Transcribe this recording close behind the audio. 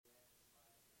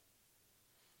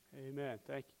Amen.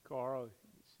 Thank you, Carl.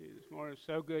 See you this morning. It's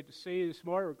so good to see you this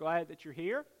morning. We're glad that you're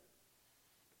here.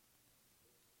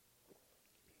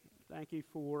 Thank you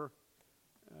for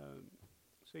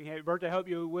saying happy birthday. I hope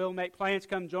you will make plans to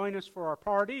come join us for our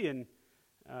party. And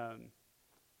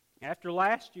after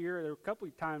last year, there were a couple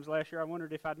of times last year I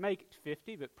wondered if I'd make it to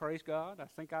 50, but praise God, I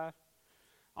think I'm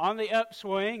on the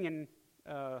upswing, and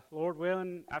Lord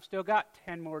willing, I've still got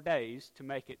 10 more days to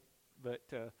make it, but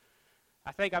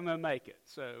I think I'm going to make it.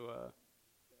 So,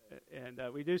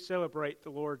 we do celebrate the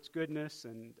Lord's goodness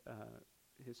and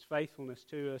His faithfulness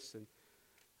to us, and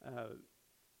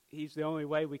He's the only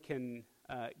way we can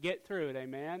get through it.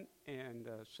 Amen. And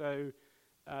so,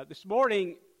 this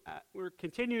morning we're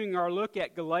continuing our look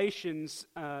at Galatians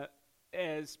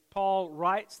as Paul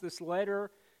writes this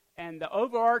letter, and the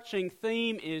overarching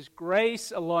theme is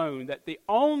grace alone. That the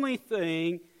only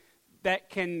thing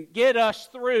that can get us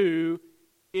through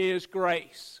is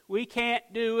grace. We can't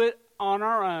do it on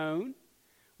our own.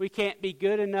 We can't be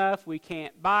good enough. We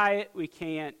can't buy it. We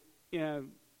can't,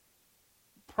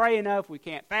 pray enough. We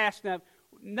can't fast enough.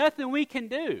 Nothing we can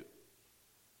do.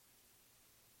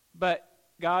 But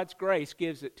God's grace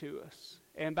gives it to us.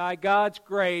 And by God's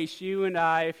grace, you and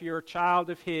I, if you're a child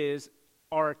of His,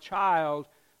 are a child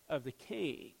of the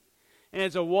King. And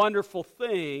it's a wonderful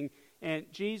thing. And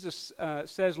Jesus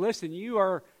says, listen, you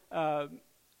are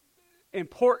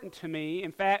important to me.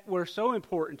 In fact, we're so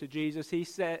important to Jesus, He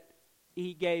said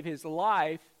He gave His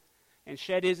life and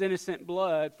shed His innocent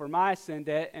blood for my sin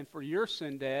debt and for your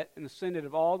sin debt and the sin debt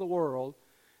of all the world,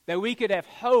 that we could have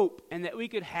hope and that we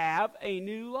could have a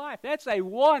new life. That's a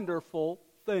wonderful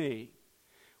thing.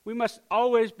 We must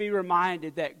always be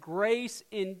reminded that grace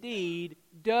indeed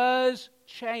does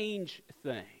change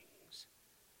things.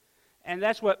 And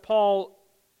that's what Paul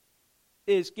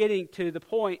is getting to the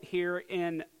point here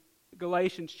in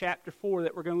Galatians chapter 4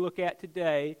 that we're going to look at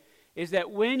today, is that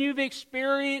when you've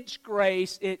experienced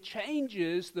grace, it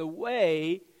changes the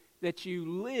way that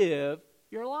you live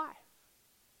your life.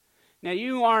 Now,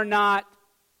 you are not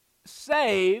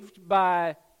saved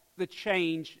by the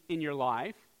change in your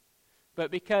life, but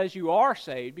because you are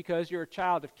saved, because you're a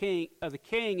child of the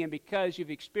King, and because you've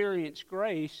experienced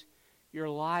grace, your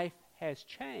life has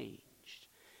changed.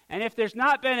 And if there's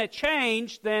not been a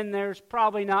change, then there's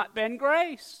probably not been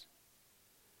grace.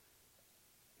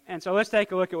 And so let's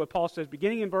take a look at what Paul says.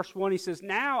 Beginning in verse 1, he says,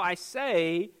 "Now I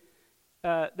say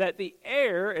that the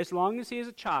heir, as long as he is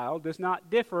a child, does not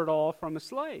differ at all from a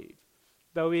slave,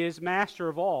 though he is master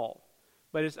of all,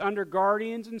 but is under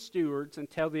guardians and stewards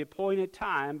until the appointed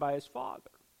time by his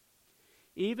father.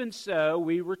 Even so,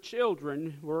 we were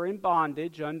children who were in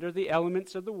bondage under the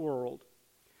elements of the world.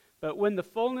 But when the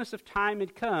fullness of time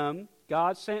had come,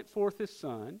 God sent forth His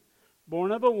Son,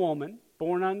 born of a woman,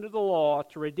 born under the law,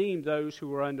 to redeem those who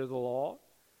were under the law,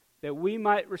 that we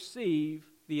might receive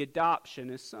the adoption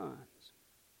as sons.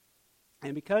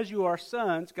 And because you are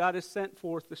sons, God has sent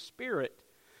forth the Spirit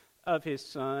of His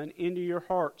Son into your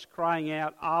hearts, crying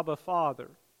out, Abba,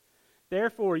 Father.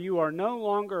 Therefore you are no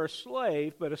longer a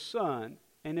slave, but a son,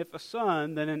 and if a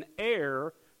son, then an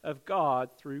heir of God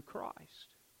through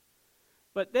Christ.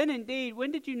 But then indeed,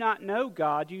 when did you not know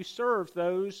God, you served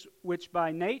those which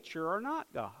by nature are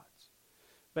not God's.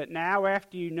 But now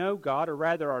after you know God, or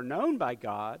rather are known by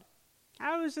God,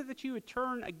 how is it that you would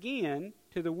turn again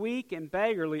to the weak and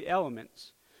beggarly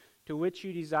elements, to which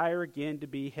you desire again to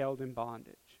be held in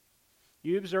bondage?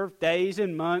 You observe days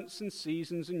and months and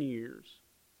seasons and years.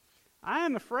 I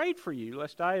am afraid for you,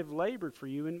 lest I have labored for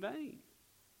you in vain.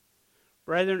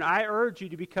 Brethren, I urge you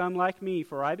to become like me,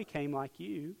 for I became like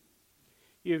you.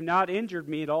 You have not injured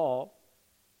me at all.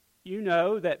 You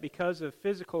know that because of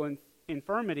physical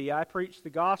infirmity I preached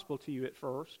the gospel to you at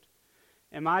first.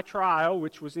 And my trial,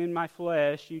 which was in my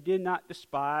flesh, you did not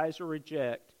despise or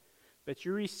reject, but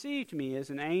you received me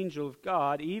as an angel of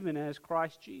God, even as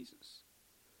Christ Jesus.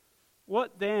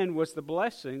 What then was the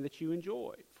blessing that you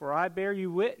enjoyed? For I bear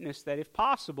you witness that if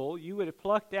possible, you would have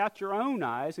plucked out your own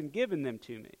eyes and given them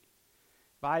to me.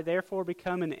 Have I therefore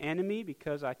become an enemy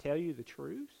because I tell you the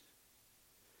truth?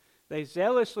 They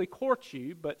zealously court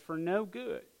you, but for no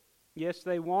good. Yes,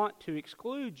 they want to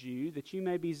exclude you, that you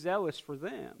may be zealous for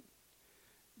them.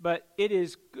 But it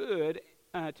is good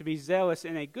to be zealous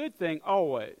in a good thing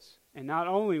always, and not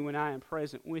only when I am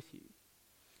present with you.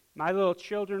 My little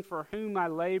children, for whom I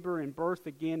labor in birth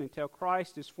again until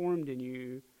Christ is formed in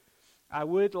you, I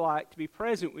would like to be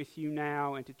present with you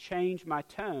now and to change my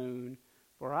tone,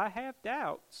 for I have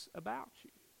doubts about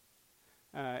you.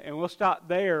 And we'll stop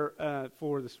there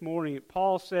for this morning.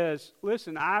 Paul says,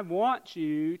 listen, I want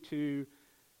you to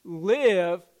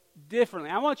live differently.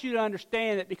 I want you to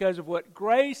understand that because of what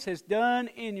grace has done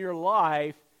in your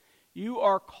life, you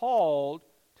are called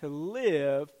to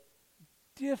live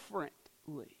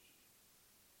differently.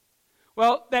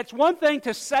 Well, that's one thing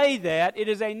to say that. It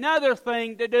is another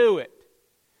thing to do it.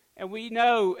 And we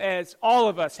know, as all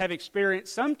of us have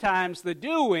experienced, sometimes the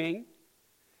doing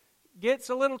gets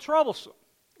a little troublesome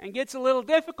and gets a little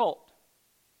difficult.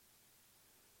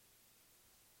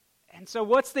 And so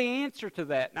what's the answer to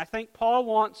that? And I think Paul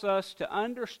wants us to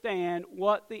understand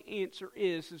what the answer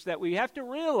is that we have to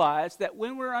realize that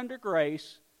when we're under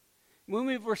grace, when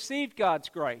we've received God's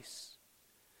grace,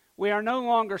 we are no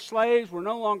longer slaves, we're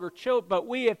no longer children, but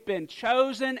we have been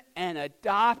chosen and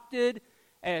adopted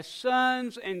as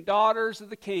sons and daughters of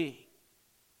the King.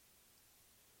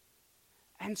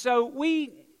 And so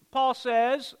Paul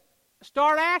says,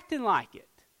 start acting like it.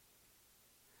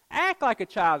 Act like a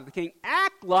child of the King.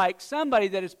 Act like somebody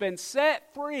that has been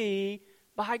set free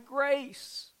by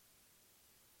grace.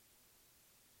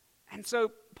 And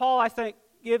so Paul, I think,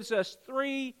 gives us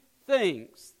three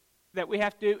things that we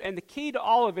have to do, and the key to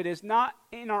all of it is not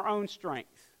in our own strength.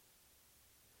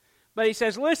 But he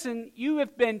says, listen, you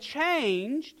have been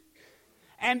changed,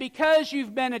 and because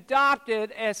you've been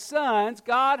adopted as sons,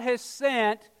 God has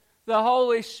sent the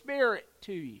Holy Spirit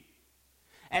to you.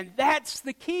 And that's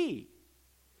the key.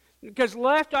 Because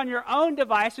left on your own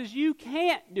devices, you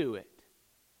can't do it.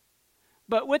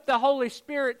 But with the Holy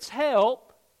Spirit's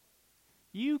help,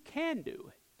 you can do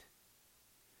it.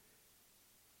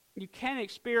 You can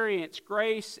experience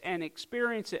grace and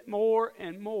experience it more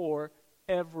and more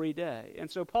every day. And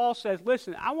so Paul says,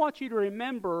 listen, I want you to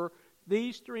remember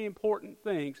these three important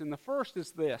things. And the first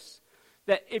is this,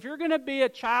 that if you're going to be a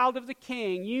child of the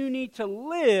King, you need to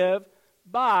live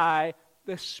by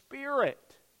the Spirit.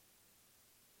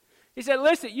 He said,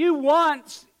 listen, you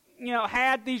once,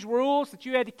 had these rules that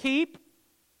you had to keep.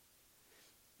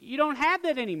 You don't have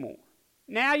that anymore.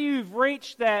 Now you've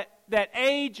reached that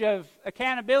age of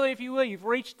accountability, if you will. You've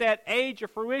reached that age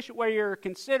of fruition where you're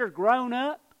considered grown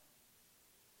up.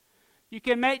 You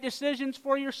can make decisions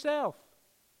for yourself.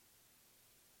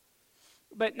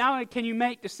 But not only can you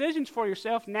make decisions for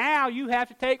yourself, now you have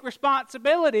to take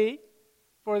responsibility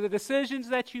for the decisions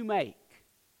that you make.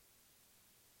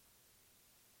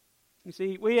 You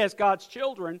see, we as God's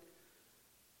children,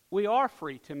 we are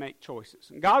free to make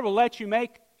choices. And God will let you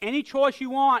make any choice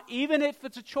you want, even if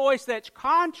it's a choice that's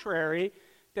contrary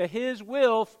to His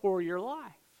will for your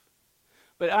life.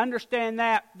 But understand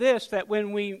that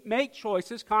when we make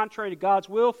choices contrary to God's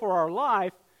will for our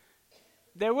life,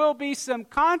 there will be some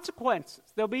consequences.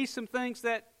 There'll be some things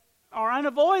that are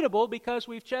unavoidable because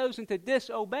we've chosen to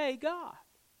disobey God.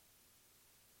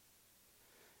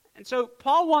 And so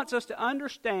Paul wants us to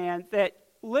understand that,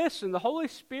 listen, the Holy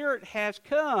Spirit has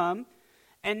come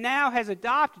and now has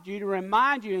adopted you to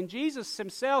remind you. And Jesus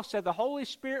himself said the Holy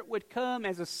Spirit would come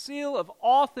as a seal of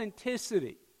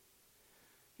authenticity.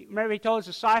 Remember, he told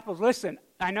his disciples, listen,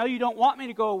 I know you don't want me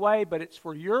to go away, but it's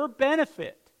for your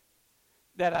benefit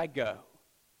that I go.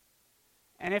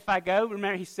 And if I go,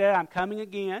 remember, he said, I'm coming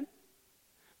again.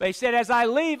 But he said, as I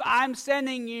leave, I'm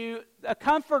sending you a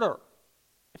comforter.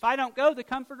 If I don't go, the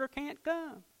Comforter can't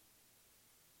come.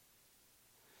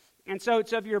 And so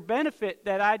it's of your benefit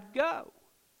that I'd go.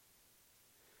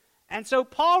 And so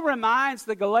Paul reminds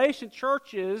the Galatian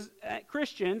churches,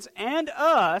 Christians, and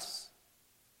us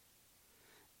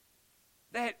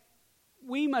that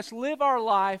we must live our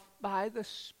life by the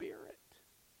Spirit.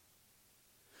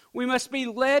 We must be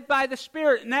led by the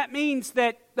Spirit. And that means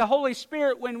that the Holy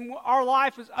Spirit, when our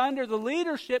life is under the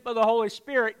leadership of the Holy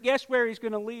Spirit, guess where He's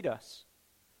going to lead us?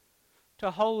 To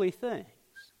holy things.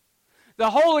 The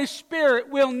Holy Spirit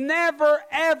will never,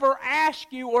 ever ask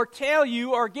you or tell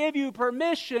you or give you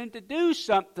permission to do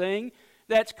something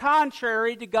that's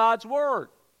contrary to God's Word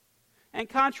and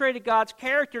contrary to God's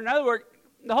character. In other words,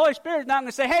 the Holy Spirit is not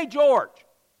going to say, hey, George,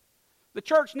 the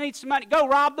church needs some money. Go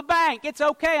rob the bank. It's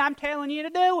okay. I'm telling you to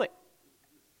do it.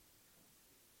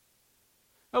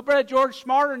 Oh, Brother George's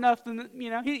smart enough,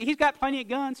 he's got plenty of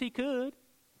guns. He could.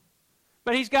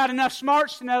 But he's got enough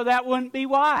smarts to know that wouldn't be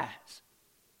wise.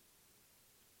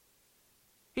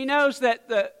 He knows that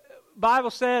the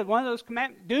Bible said, one of those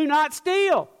commandments, do not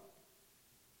steal.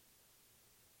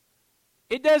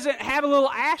 It doesn't have a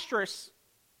little asterisk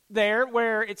there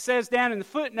where it says down in the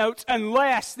footnotes,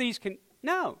 unless these can...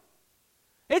 No.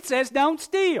 It says don't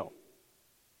steal.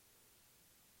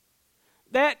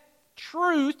 That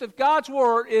truth of God's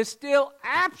Word is still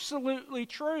absolutely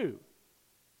true.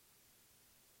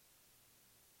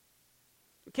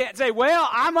 You can't say, well,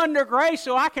 I'm under grace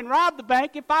so I can rob the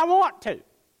bank if I want to.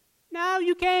 No,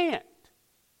 you can't.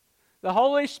 The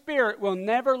Holy Spirit will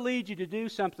never lead you to do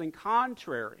something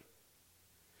contrary.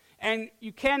 And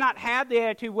you cannot have the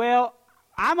attitude, well,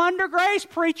 I'm under grace,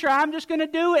 preacher. I'm just going to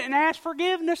do it and ask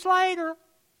forgiveness later.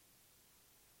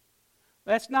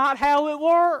 That's not how it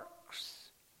works.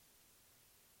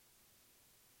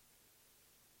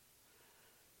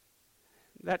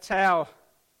 That's how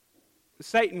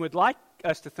Satan would like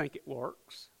us to think it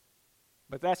works.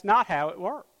 But that's not how it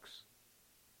works.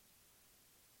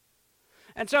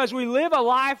 And so as we live a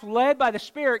life led by the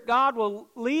Spirit, God will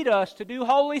lead us to do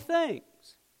holy things.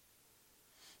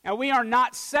 Now, we are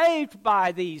not saved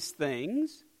by these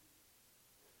things,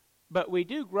 but we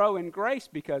do grow in grace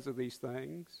because of these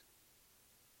things.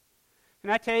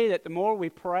 Can I tell you that the more we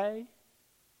pray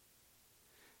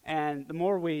and the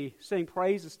more we sing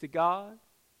praises to God,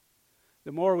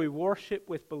 the more we worship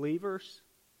with believers,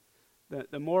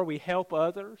 the more we help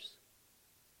others,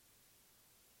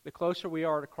 the closer we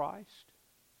are to Christ?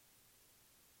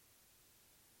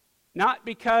 Not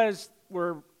because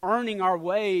we're earning our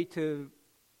way to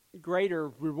greater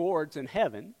rewards in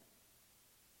heaven,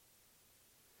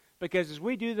 because as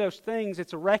we do those things,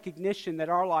 it's a recognition that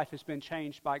our life has been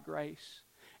changed by grace,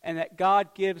 and that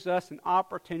God gives us an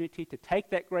opportunity to take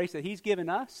that grace that He's given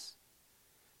us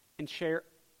and share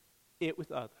it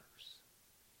with others.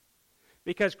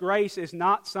 Because grace is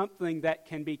not something that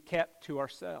can be kept to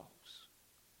ourselves.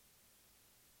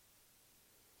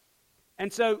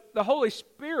 And so the Holy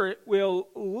Spirit will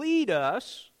lead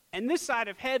us. And this side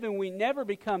of heaven, we never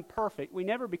become perfect. We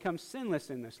never become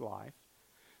sinless in this life.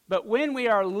 But when we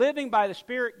are living by the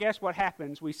Spirit, guess what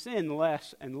happens? We sin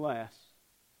less and less.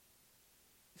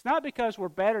 It's not because we're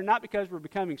better, not because we're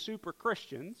becoming super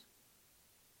Christians.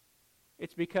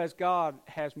 It's because God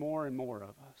has more and more of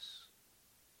us.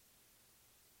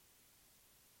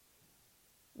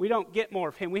 We don't get more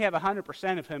of Him. We have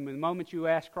 100% of Him. And the moment you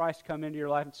ask Christ to come into your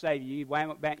life and save you,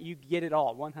 you get it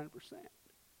all, 100%.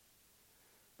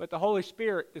 But the Holy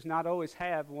Spirit does not always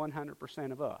have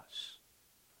 100% of us.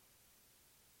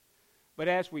 But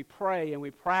as we pray and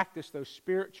we practice those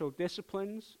spiritual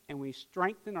disciplines and we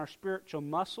strengthen our spiritual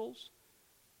muscles,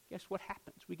 guess what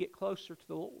happens? We get closer to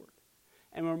the Lord.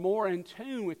 And we're more in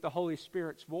tune with the Holy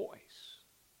Spirit's voice.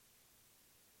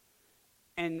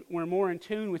 And we're more in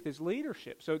tune with His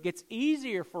leadership. So it gets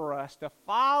easier for us to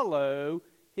follow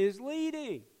His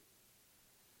leading.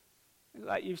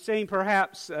 Like you've seen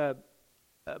perhaps a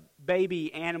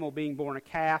baby animal being born, a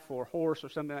calf or a horse or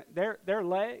something like that.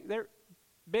 They're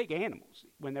big animals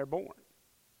when they're born.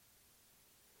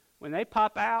 When they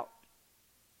pop out,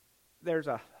 there's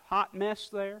a hot mess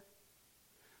there.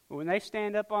 But when they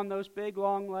stand up on those big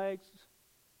long legs,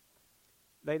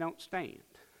 they don't stand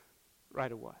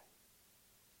right away.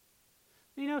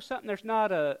 You know something? There's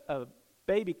not a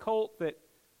baby colt that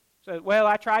says, well,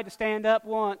 I tried to stand up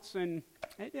once and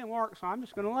it didn't work, so I'm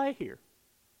just going to lay here.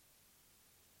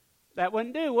 That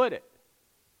wouldn't do, would it?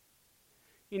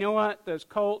 You know what? Those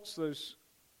colts, those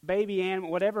baby animal,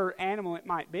 whatever animal it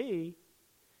might be,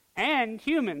 and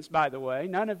humans, by the way,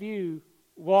 none of you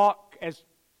walk as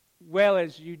well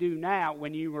as you do now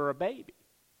when you were a baby.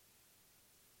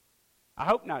 I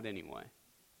hope not, anyway.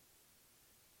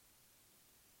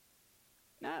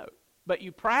 No. But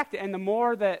you practice, and the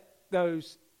more that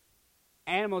those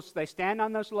animals, they stand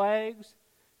on those legs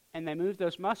and they move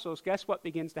those muscles, guess what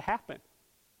begins to happen?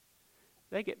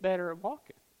 They get better at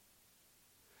walking.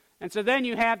 And so then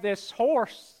you have this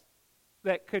horse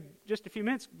that could, just a few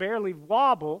minutes, barely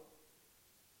wobble,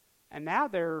 and now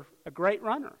they're a great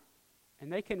runner,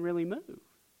 and they can really move.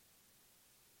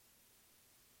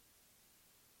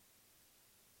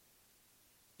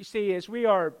 You see, as we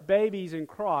are babies in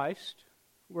Christ,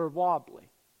 we're wobbly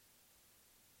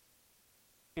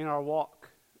in our walk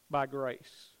by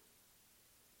grace.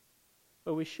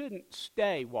 But we shouldn't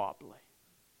stay wobbly.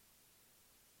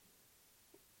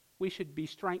 We should be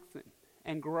strengthened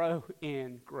and grow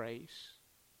in grace.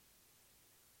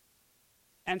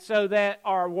 And so that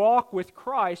our walk with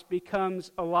Christ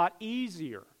becomes a lot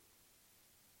easier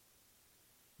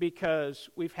because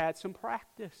we've had some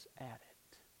practice at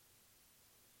it.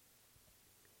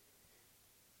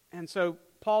 And so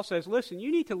Paul says, listen,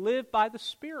 you need to live by the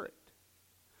Spirit.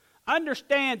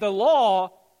 Understand the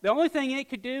law, the only thing it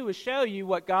could do is show you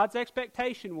what God's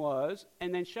expectation was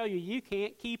and then show you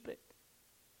can't keep it.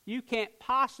 You can't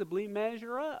possibly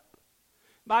measure up.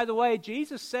 By the way,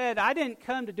 Jesus said, I didn't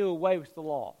come to do away with the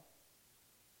law.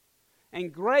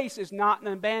 And grace is not an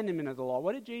abandonment of the law.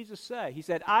 What did Jesus say? He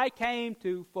said, I came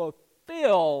to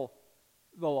fulfill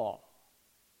the law.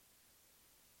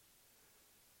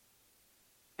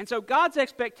 And so God's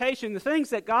expectation, the things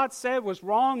that God said was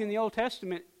wrong in the Old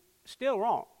Testament, still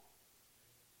wrong.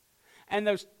 and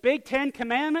those big 10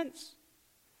 commandments,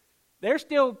 there's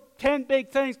still 10 big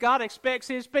things God expects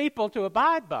His people to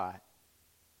abide by.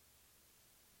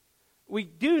 We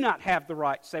do not have the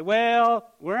right to say, well,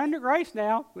 we're under grace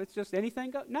now. Let's just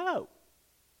anything go. No.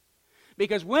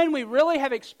 Because when we really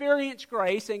have experienced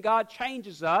grace and God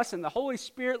changes us and the Holy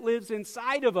Spirit lives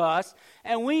inside of us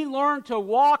and we learn to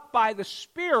walk by the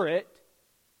Spirit,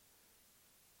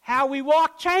 how we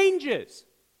walk changes.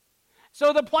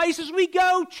 So the places we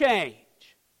go change.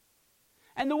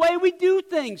 And the way we do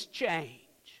things change.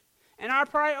 And our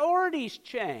priorities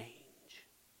change.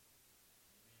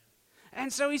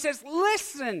 And so he says,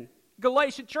 listen,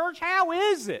 Galatian church, how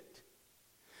is it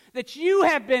that you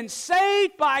have been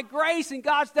saved by grace and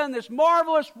God's done this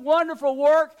marvelous, wonderful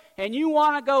work and you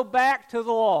want to go back to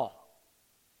the law?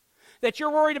 That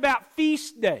you're worried about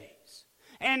feast days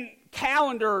and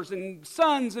calendars and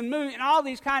suns and moons and all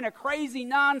these kind of crazy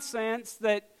nonsense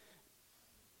that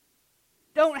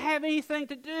don't have anything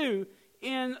to do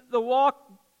in the walk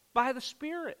by the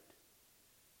Spirit.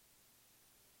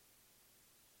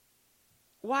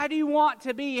 Why do you want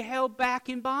to be held back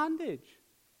in bondage?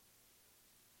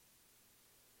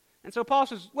 And so Paul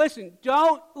says, listen,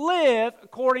 don't live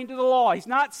according to the law. He's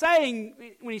not saying,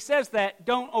 when he says that,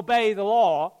 don't obey the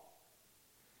law.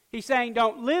 He's saying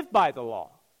don't live by the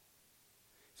law.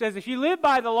 He says if you live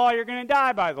by the law, you're going to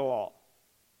die by the law.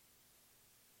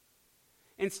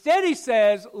 Instead, he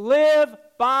says, live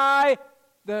by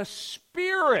the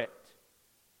Spirit.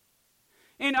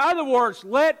 In other words,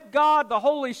 let God, the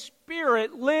Holy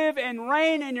Spirit, live and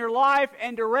reign in your life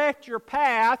and direct your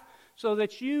path so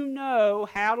that you know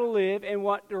how to live and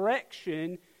what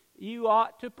direction you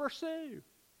ought to pursue.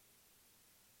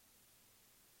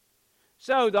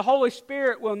 So the Holy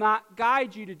Spirit will not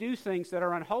guide you to do things that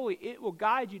are unholy. It will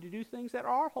guide you to do things that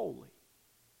are holy.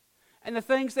 And the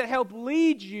things that help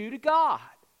lead you to God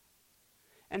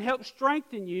and help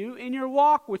strengthen you in your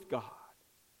walk with God.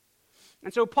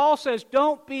 And so Paul says,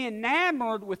 don't be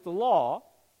enamored with the law,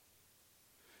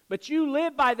 but you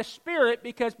live by the Spirit,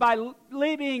 because by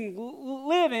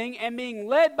living and being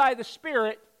led by the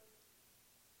Spirit,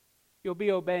 you'll be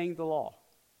obeying the law.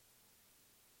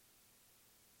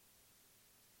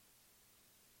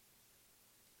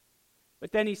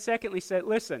 But then he secondly said,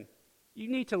 listen, you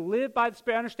need to live by the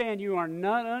Spirit. Understand, you are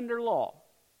not under law,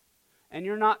 and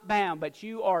you're not bound, but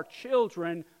you are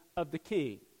children of the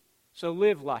King. So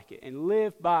live like it, and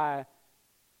live by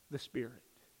the Spirit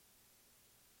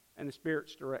and the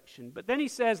Spirit's direction. But then he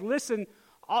says, listen,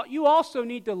 you also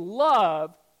need to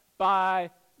love by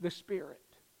the Spirit.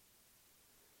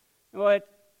 Well,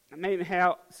 maybe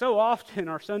how so often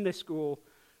our Sunday school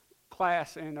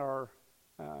class and our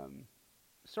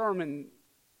sermon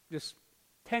just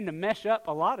tend to mesh up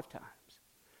a lot of times.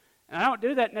 And I don't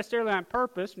do that necessarily on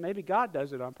purpose. Maybe God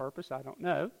does it on purpose. I don't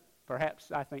know.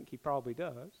 Perhaps I think He probably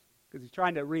does, because He's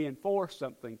trying to reinforce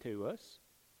something to us.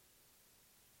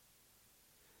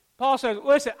 Paul says,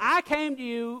 listen, I came to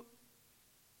you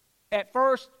at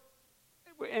first,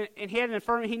 and he had an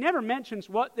infirmity. He never mentions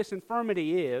what this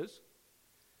infirmity is.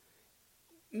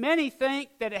 Many think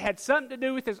that it had something to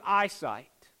do with his eyesight,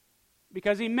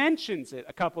 because he mentions it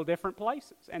a couple different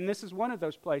places. And this is one of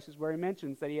those places where he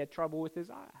mentions that he had trouble with his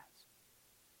eyes.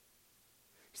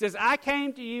 He says, I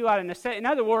came to you out of necessity. In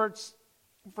other words,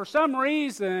 for some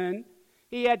reason,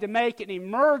 he had to make an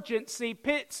emergency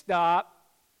pit stop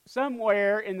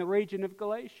somewhere in the region of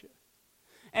Galatia.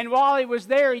 And while he was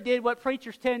there, he did what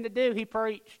preachers tend to do. He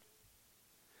preached.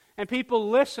 And people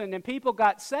listened, and people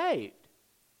got saved.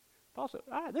 Paul said,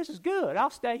 this is good. I'll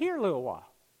stay here a little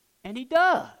while. And he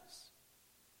does.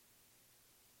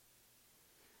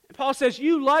 And Paul says,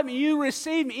 you love me, you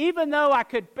receive me, even though I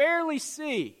could barely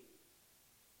see.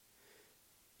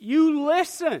 You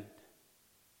listened.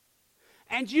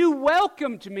 And you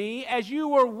welcomed me as you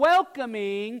were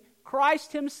welcoming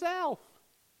Christ Himself.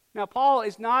 Now, Paul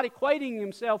is not equating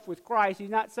himself with Christ. He's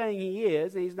not saying he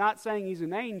is. He's not saying he's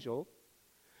an angel.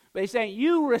 But he's saying,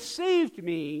 you received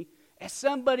me as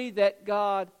somebody that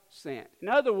God sent. In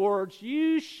other words,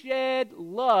 you shed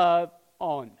love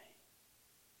on me.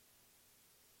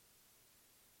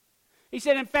 He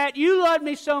said, in fact, you loved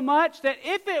me so much that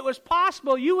if it was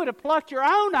possible, you would have plucked your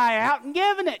own eye out and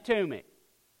given it to me.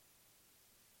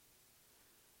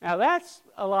 Now, that's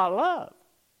a lot of love.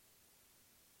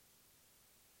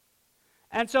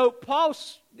 And so Paul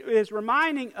is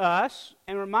reminding us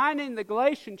and reminding the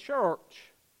Galatian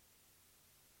church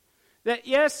that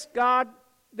yes, God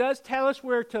does tell us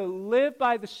we're to live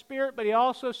by the Spirit, but He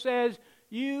also says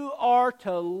you are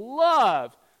to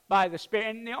love by the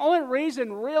Spirit. And the only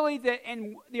reason really that,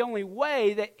 and the only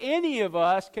way that any of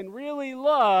us can really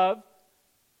love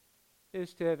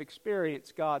is to have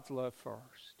experienced God's love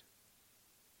first.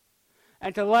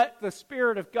 And to let the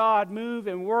Spirit of God move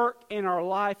and work in our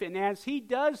life. And as He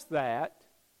does that,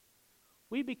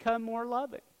 we become more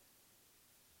loving.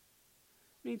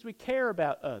 It means we care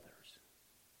about others.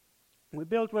 We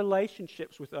build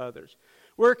relationships with others.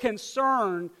 We're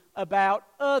concerned about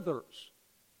others,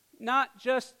 not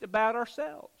just about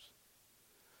ourselves.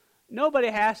 Nobody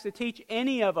has to teach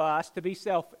any of us to be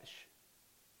selfish.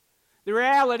 The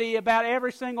reality about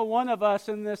every single one of us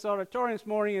in this auditorium this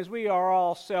morning is we are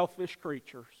all selfish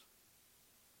creatures.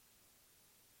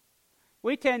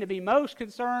 We tend to be most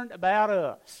concerned about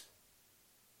us.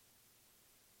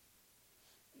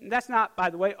 That's not,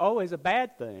 by the way, always a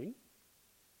bad thing.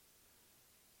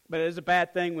 But it is a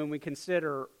bad thing when we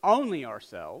consider only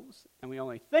ourselves and we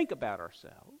only think about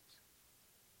ourselves.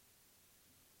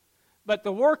 But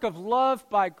the work of love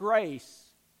by grace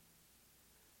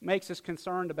makes us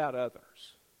concerned about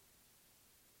others.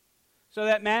 So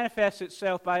that manifests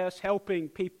itself by us helping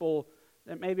people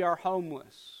that maybe are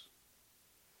homeless,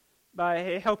 by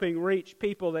helping reach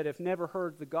people that have never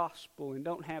heard the gospel and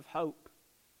don't have hope,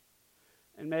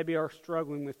 and maybe are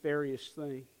struggling with various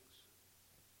things.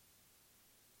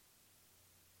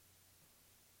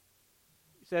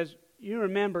 He says, you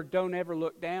remember, don't ever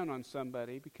look down on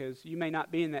somebody, because you may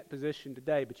not be in that position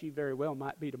today, but you very well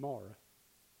might be tomorrow.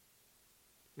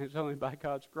 And it's only by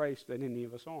God's grace that any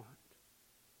of us aren't.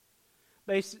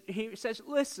 But he says,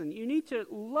 listen, you need to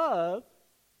love.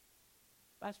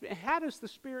 How does the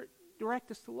Spirit direct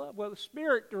us to love? Well, the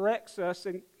Spirit directs us,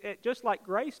 and just like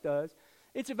grace does,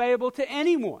 it's available to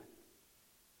anyone.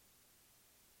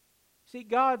 See,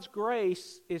 God's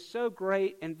grace is so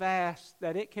great and vast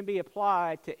that it can be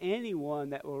applied to anyone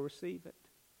that will receive it.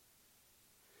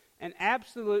 And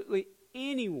absolutely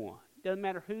anyone, doesn't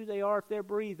matter who they are, if they're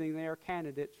breathing, they are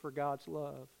candidates for God's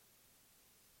love.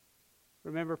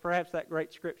 Remember perhaps that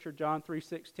great scripture, John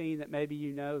 3:16, that maybe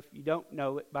you know. If you don't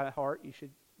know it by heart, you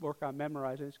should work on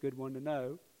memorizing it. It's a good one to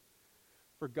know.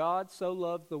 For God so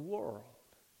loved the world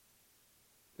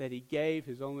that He gave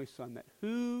His only Son, that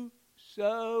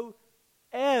whosoever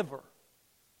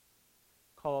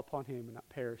call upon Him and not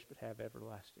perish but have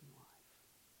everlasting life.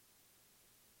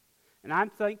 And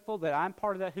I'm thankful that I'm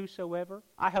part of that whosoever.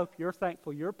 I hope you're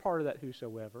thankful you're part of that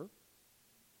whosoever.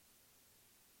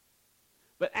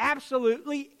 But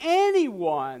absolutely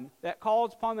anyone that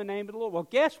calls upon the name of the Lord. Well,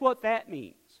 guess what that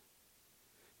means?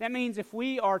 That means if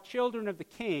we are children of the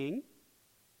King,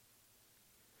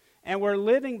 and we're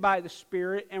living by the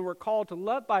Spirit, and we're called to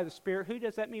love by the Spirit, who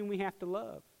does that mean we have to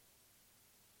love?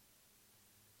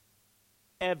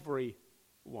 Everyone.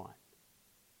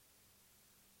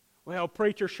 Well,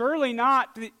 preacher, surely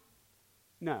not.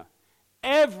 No.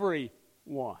 Everyone.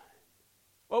 Well,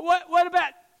 what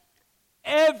about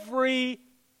everyone?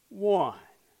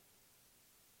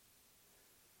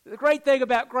 The great thing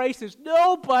about grace is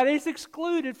nobody's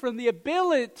excluded from the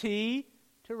ability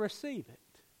to receive it.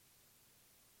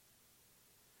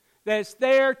 That it's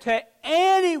there to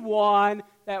anyone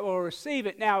that will receive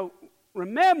it. Now,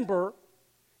 remember,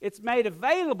 it's made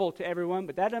available to everyone,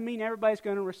 but that doesn't mean everybody's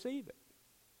going to receive it.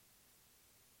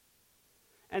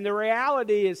 And the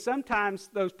reality is sometimes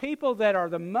those people that are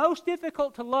the most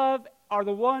difficult to love are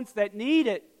the ones that need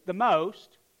it the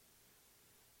most,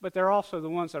 but they're also the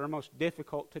ones that are most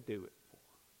difficult to do it for.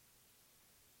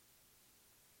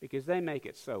 Because they make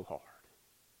it so hard.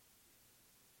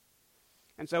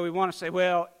 And so we want to say,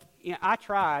 well, I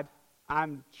tried.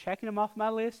 I'm checking them off my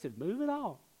list and moving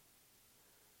on.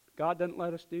 God doesn't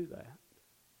let us do that.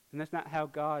 And that's not how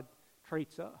God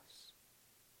treats us.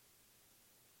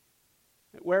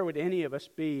 Where would any of us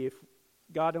be if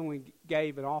God only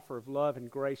gave an offer of love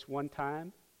and grace one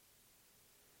time?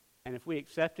 And if we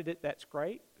accepted it, that's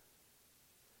great.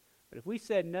 But if we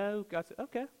said no, God said,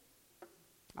 okay,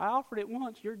 I offered it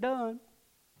once, you're done.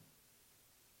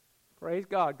 Praise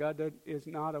God. God is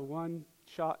not a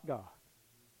one-shot God.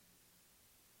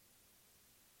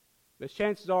 But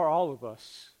chances are all of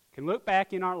us can look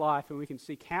back in our life and we can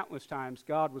see countless times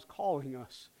God was calling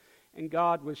us and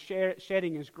God was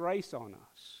shedding His grace on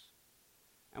us.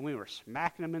 And we were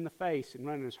smacking Him in the face and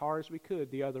running as hard as we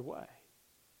could the other way.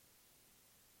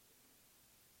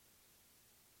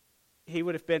 He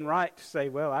would have been right to say,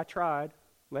 well, I tried.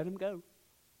 Let them go.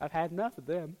 I've had enough of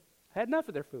them. I've had enough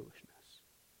of their foolishness.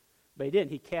 But He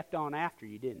didn't. He kept on after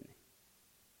you, didn't He?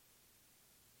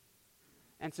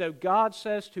 And so God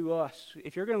says to us,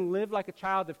 if you're going to live like a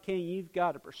child of King, you've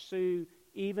got to pursue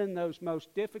even those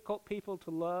most difficult people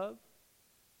to love.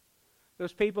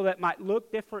 Those people that might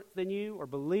look different than you, or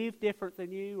believe different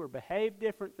than you, or behave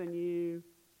different than you.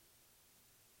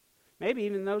 maybe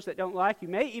even those that don't like you,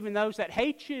 maybe even those that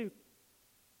hate you.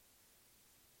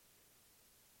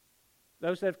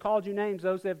 Those that have called you names,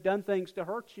 those that have done things to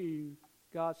hurt you,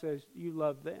 God says you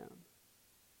love them.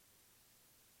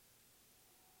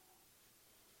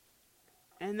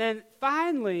 And then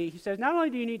finally, he says, not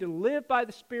only do you need to live by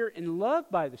the Spirit and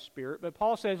love by the Spirit, but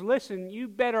Paul says, listen, you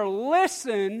better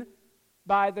listen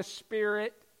by the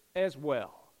Spirit as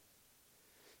well.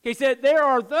 He said, there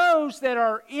are those that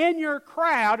are in your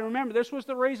crowd, and remember, this was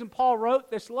the reason Paul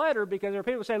wrote this letter, because there are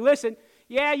people who say, listen,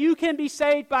 yeah, you can be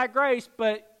saved by grace,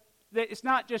 but it's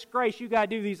not just grace, you got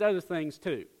to do these other things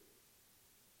too.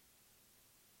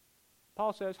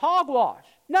 Paul says, hogwash.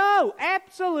 No,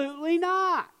 absolutely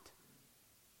not.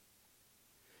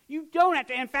 You don't have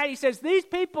to. In fact, he says, these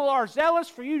people are zealous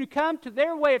for you to come to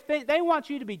their way of thinking. They want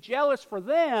you to be jealous for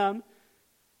them.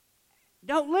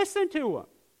 Don't listen to them.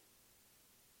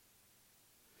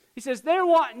 He says, they're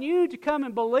wanting you to come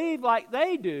and believe like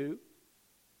they do,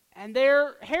 and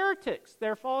they're heretics.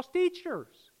 They're false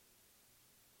teachers.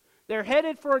 They're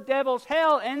headed for a devil's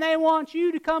hell, and they want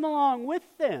you to come along with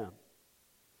them.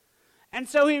 And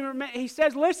so he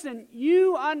says, listen,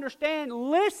 you understand,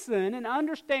 listen and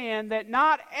understand that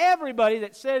not everybody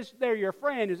that says they're your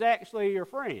friend is actually your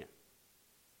friend.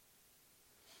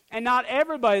 And not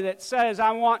everybody that says,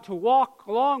 I want to walk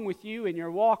along with you in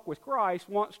your walk with Christ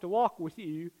wants to walk with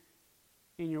you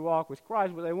in your walk with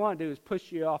Christ. What they want to do is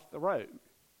push you off the road.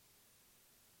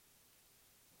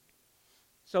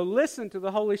 So listen to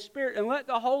the Holy Spirit and let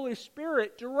the Holy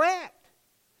Spirit direct.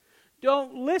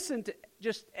 Don't listen to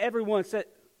just everyone that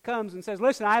comes and says,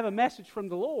 listen, I have a message from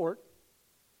the Lord.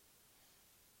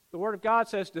 The Word of God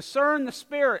says, discern the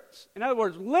spirits. In other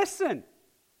words, listen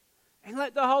and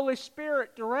let the Holy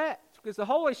Spirit direct. Because the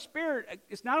Holy Spirit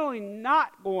is not only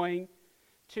not going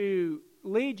to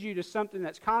lead you to something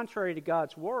that's contrary to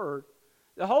God's Word,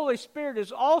 the Holy Spirit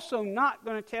is also not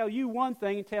going to tell you one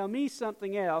thing and tell me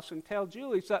something else and tell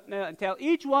Julie something else and tell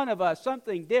each one of us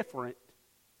something different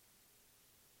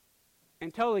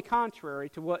and totally contrary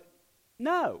to what.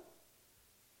 No.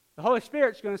 The Holy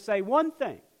Spirit's going to say one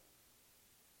thing.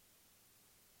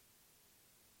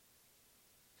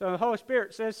 So the Holy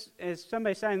Spirit says, as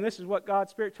somebody saying, this is what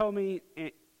God's Spirit told me,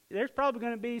 and there's probably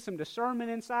going to be some discernment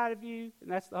inside of you,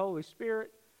 and that's the Holy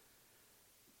Spirit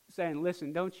saying,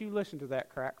 listen, don't you listen to that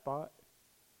crackpot.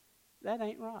 That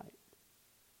ain't right.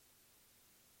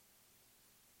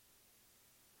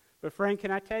 But friend, can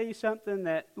I tell you something?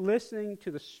 That listening to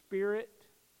the Spirit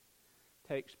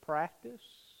takes practice,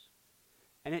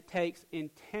 and it takes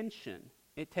intention.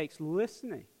 It takes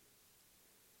listening.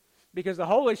 Because the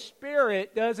Holy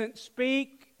Spirit doesn't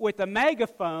speak with a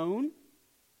megaphone.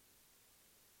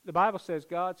 The Bible says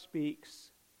God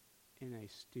speaks in a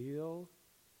still,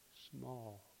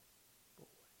 small voice.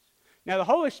 Now the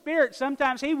Holy Spirit,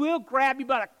 sometimes He will grab you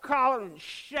by the collar and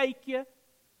shake you.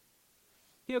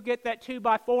 He'll get that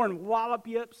 2x4 and wallop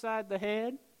you upside the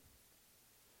head.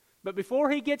 But before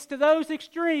He gets to those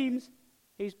extremes,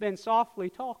 He's been softly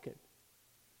talking.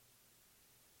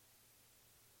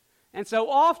 And so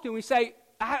often we say,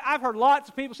 I've heard lots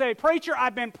of people say, preacher,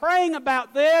 I've been praying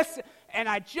about this, and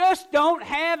I just don't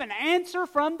have an answer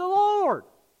from the Lord.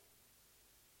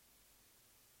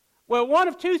 Well, one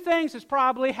of two things has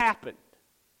probably happened.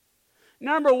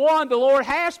 Number one, the Lord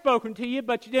has spoken to you,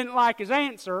 but you didn't like His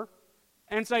answer.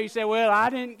 And so you say, well, I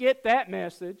didn't get that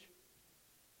message.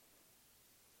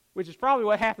 Which is probably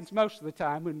what happens most of the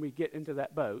time when we get into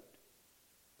that boat.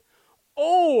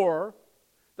 Or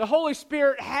the Holy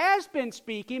Spirit has been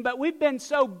speaking, but we've been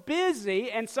so busy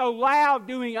and so loud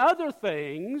doing other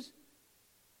things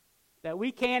that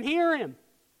we can't hear Him.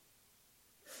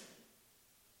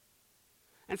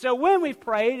 And so when we've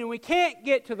prayed and we can't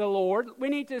get to the Lord, we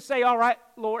need to say, all right,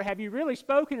 Lord, have you really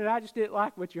spoken? And I just didn't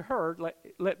like what you heard.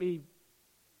 Let me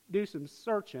do some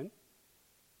searching.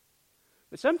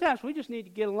 But sometimes we just need to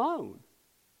get alone.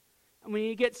 And we need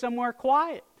to get somewhere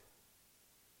quiet.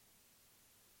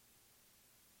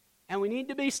 And we need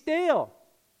to be still.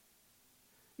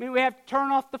 I mean, we have to turn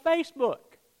off the Facebook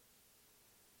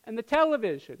and the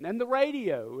television and the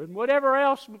radio and whatever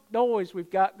else noise we've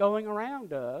got going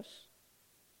around us.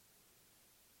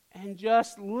 And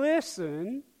just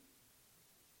listen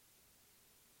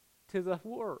to the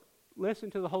Word.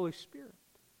 Listen to the Holy Spirit.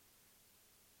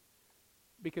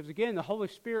 Because again, the Holy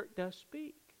Spirit does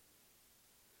speak.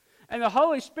 And the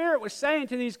Holy Spirit was saying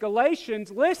to these Galatians,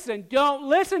 listen, don't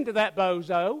listen to that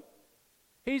bozo.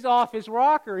 He's off his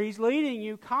rocker. He's leading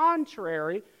you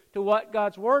contrary to what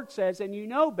God's Word says, and you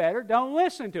know better. Don't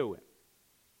listen to him.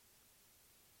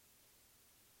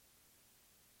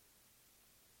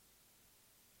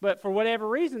 But for whatever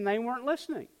reason, they weren't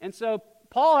listening. And so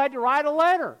Paul had to write a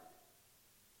letter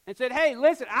and said, hey,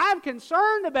 listen, I'm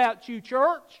concerned about you,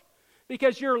 church,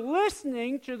 because you're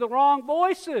listening to the wrong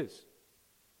voices.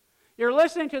 You're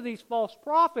listening to these false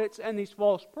prophets and these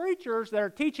false preachers that are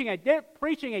preaching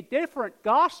a different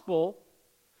gospel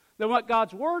than what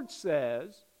God's Word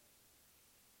says.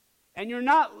 And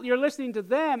you're listening to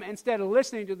them instead of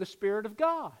listening to the Spirit of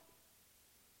God.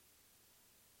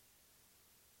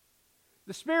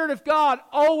 The Spirit of God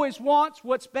always wants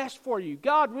what's best for you.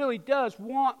 God really does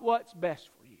want what's best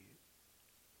for you.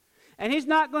 And He's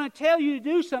not going to tell you to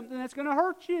do something that's going to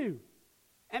hurt you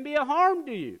and be a harm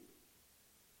to you.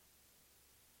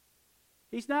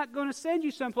 He's not going to send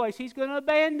you someplace. He's going to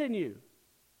abandon you.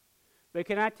 But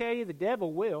can I tell you, the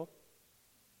devil will.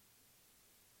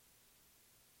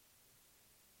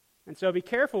 And so be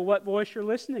careful what voice you're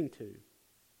listening to.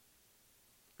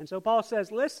 And so Paul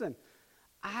says, listen,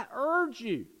 I urge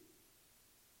you.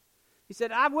 He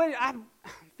said, I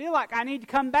feel like I need to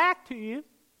come back to you.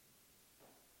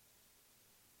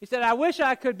 He said, I wish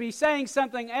I could be saying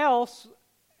something else.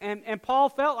 And Paul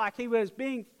felt like he was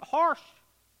being harsh.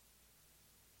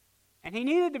 And he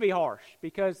needed to be harsh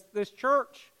because this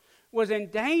church was in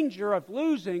danger of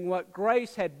losing what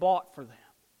grace had bought for them.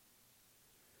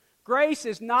 Grace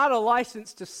is not a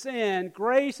license to sin.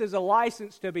 Grace is a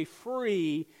license to be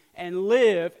free and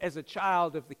live as a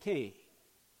child of the King.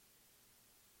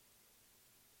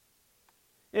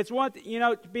 It's one thing,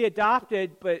 to be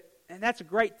adopted, and that's a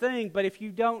great thing, but if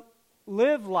you don't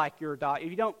live like you're adopted,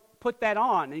 if you don't put that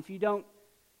on, if you don't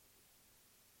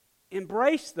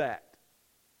embrace that,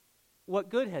 what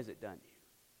good has it done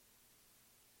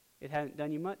you? It hasn't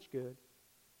done you much good.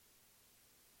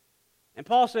 And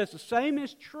Paul says the same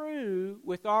is true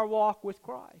with our walk with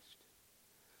Christ.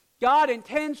 God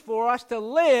intends for us to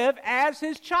live as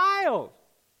His child.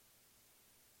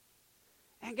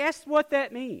 And guess what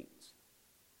that means?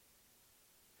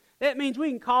 That means we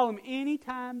can call Him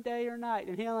anytime, day or night,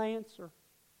 and He'll answer.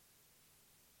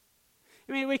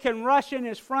 I mean, we can rush in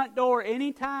His front door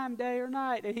anytime, day or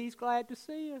night, and He's glad to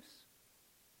see us.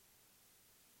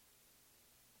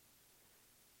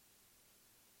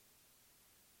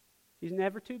 He's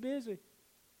never too busy.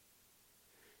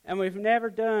 And we've never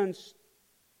done,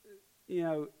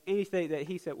 anything that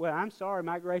He said, well, I'm sorry,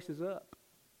 my grace is up.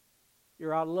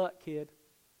 You're out of luck, kid.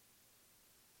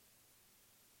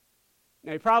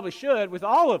 Now, He probably should with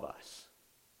all of us,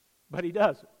 but He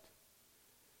doesn't.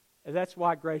 And that's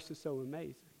why grace is so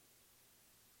amazing.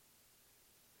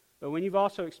 But when you've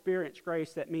also experienced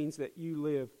grace, that means that you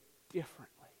live differently.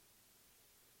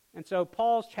 And so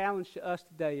Paul's challenge to us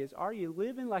today is, are you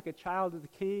living like a child of the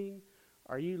King?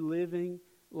 Are you living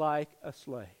like a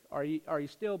slave? Are you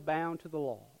still bound to the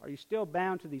law? Are you still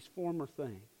bound to these former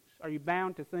things? Are you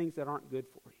bound to things that aren't good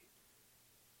for you?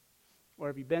 Or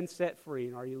have you been set free,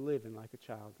 and are you living like a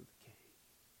child of the King?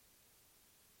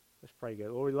 Let's pray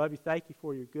together. Lord, we love You. Thank You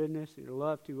for Your goodness and Your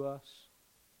love to us.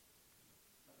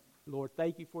 Lord,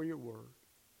 thank You for Your word.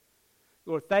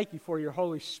 Lord, thank You for Your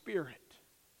Holy Spirit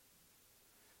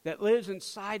that lives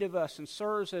inside of us and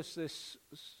serves as this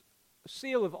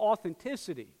seal of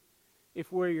authenticity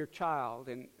if we're Your child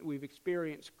and we've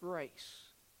experienced grace.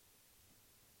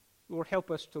 Lord,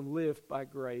 help us to live by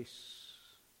grace,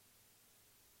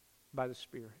 by the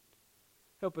Spirit.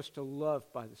 Help us to love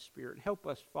by the Spirit. Help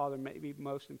us, Father, maybe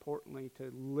most importantly,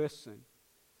 to listen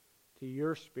to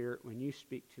Your Spirit when You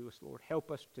speak to us, Lord. Help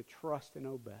us to trust and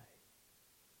obey.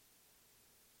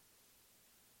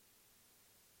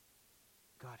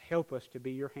 God, help us to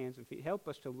be Your hands and feet. Help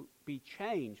us to be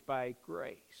changed by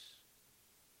grace.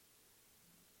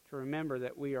 To remember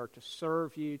that we are to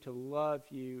serve You, to love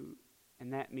You,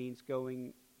 and that means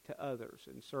going to others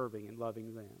and serving and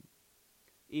loving them,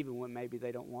 even when maybe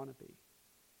they don't want to be.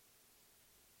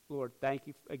 Lord, thank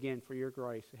You again for Your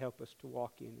grace. Help us to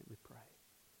walk in it, we pray.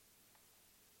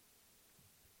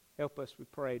 Help us, we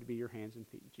pray, to be Your hands and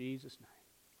feet. In Jesus' name.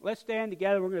 Let's stand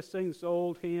together. We're going to sing this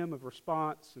old hymn of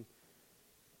response. And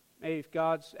maybe if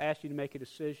God's asked you to make a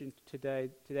decision today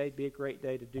would be a great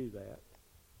day to do that.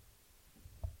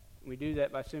 And we do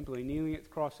that by simply kneeling at the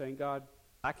cross saying, God,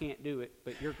 I can't do it,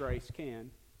 but Your grace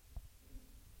can.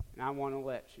 And I want to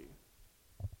let You.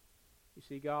 You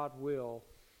see, God will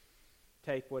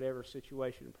take whatever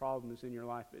situation and problem is in your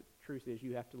life, but the truth is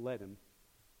you have to let Him.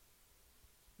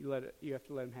 You have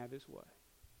to let Him have His way.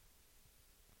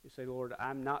 You say, Lord,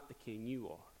 I'm not the King, You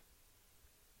are.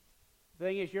 The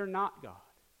thing is, you're not God,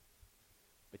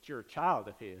 but you're a child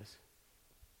of His.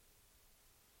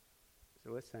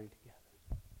 So let's sing together.